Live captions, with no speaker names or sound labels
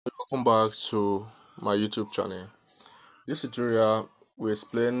Welcome back to my YouTube channel. This tutorial will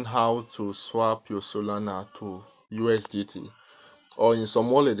explain how to swap your Solana to USDT, or in some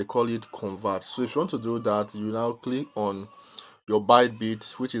wallet they call it convert. So if you want to do that, you now click on your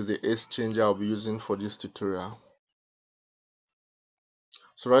BYBIT, which is the exchange I'll be using for this tutorial.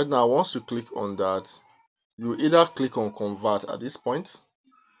 So right now, once you click on that, you either click on convert at this point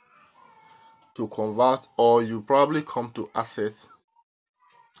to convert, or you probably come to assets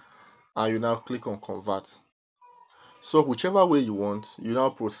and you now click on convert. So whichever way you want, you now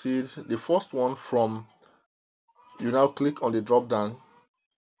proceed. The first one from, you now click on the drop down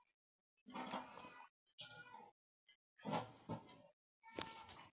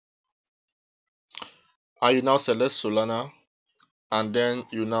and you now select Solana, and then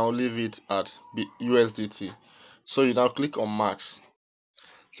you now leave it at USDT. So you now click on max.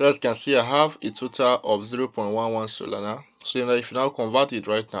 So as you can see, I have a total of 0.11 Solana. So if you now convert it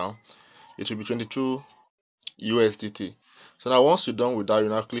right now, it will be 22 USDT. So now once you're done with that, you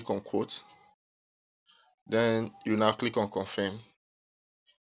now click on quote. Then you now click on confirm.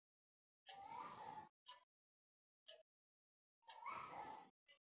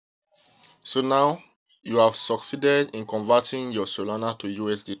 So now you have succeeded in converting your Solana to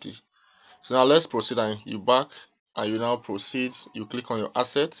USDT. So now let's proceed, and you back and you now proceed. You click on your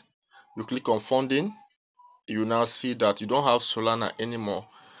asset, you click on funding. You now see that you don't have Solana anymore,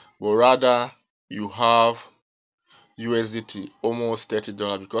 but rather you have USDT, almost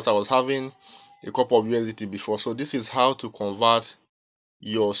 $30, because I was having a couple of USDT before. So this is how to convert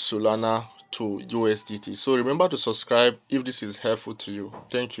your Solana to USDT. So remember to subscribe if this is helpful to you.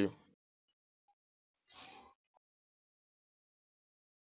 Thank you.